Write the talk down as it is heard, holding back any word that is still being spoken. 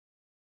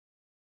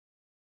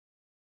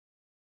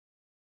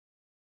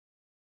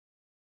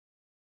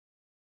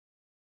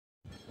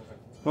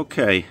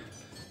Okay,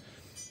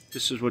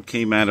 this is what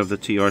came out of the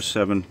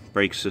TR7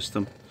 brake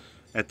system.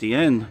 At the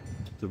end,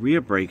 the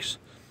rear brakes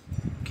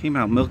came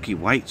out milky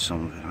white,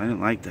 some of it. I didn't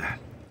like that.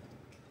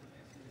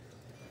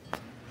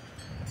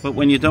 But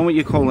when you're done with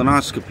your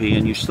colonoscopy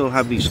and you still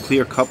have these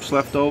clear cups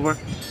left over,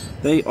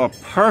 they are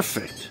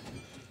perfect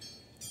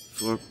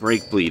for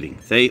brake bleeding.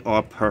 They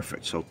are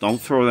perfect, so don't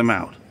throw them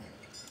out.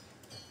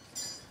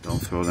 Don't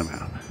throw them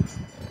out.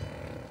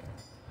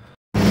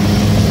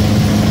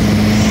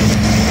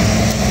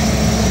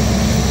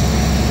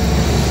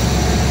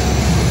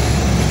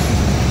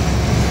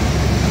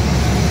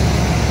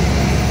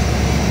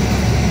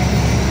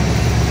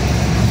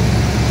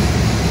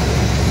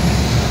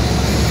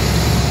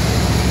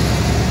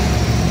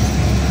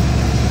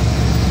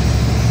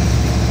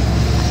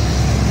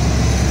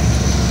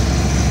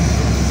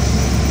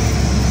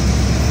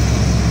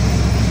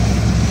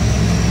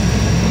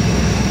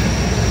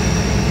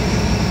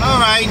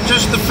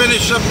 Just to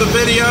finish up the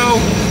video,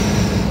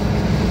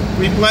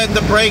 we bled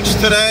the brakes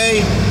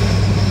today.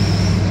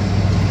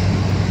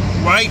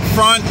 Right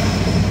front,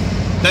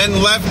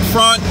 then left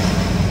front,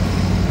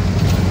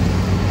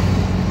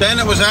 then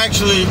it was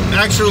actually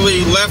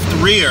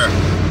left rear.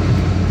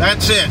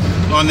 That's it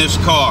on this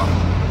car.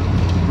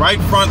 Right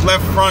front,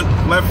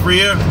 left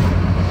rear.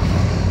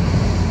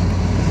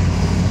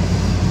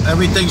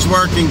 Everything's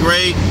working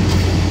great.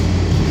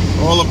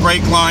 All the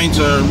brake lines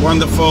are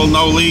wonderful,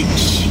 no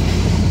leaks.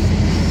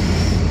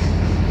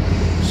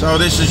 So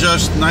this is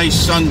just nice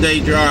Sunday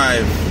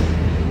drive.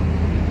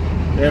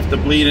 After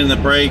bleeding the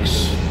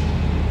brakes,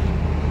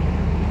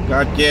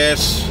 got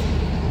gas.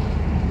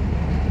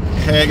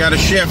 Okay, I got a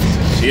shift.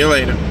 See you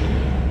later.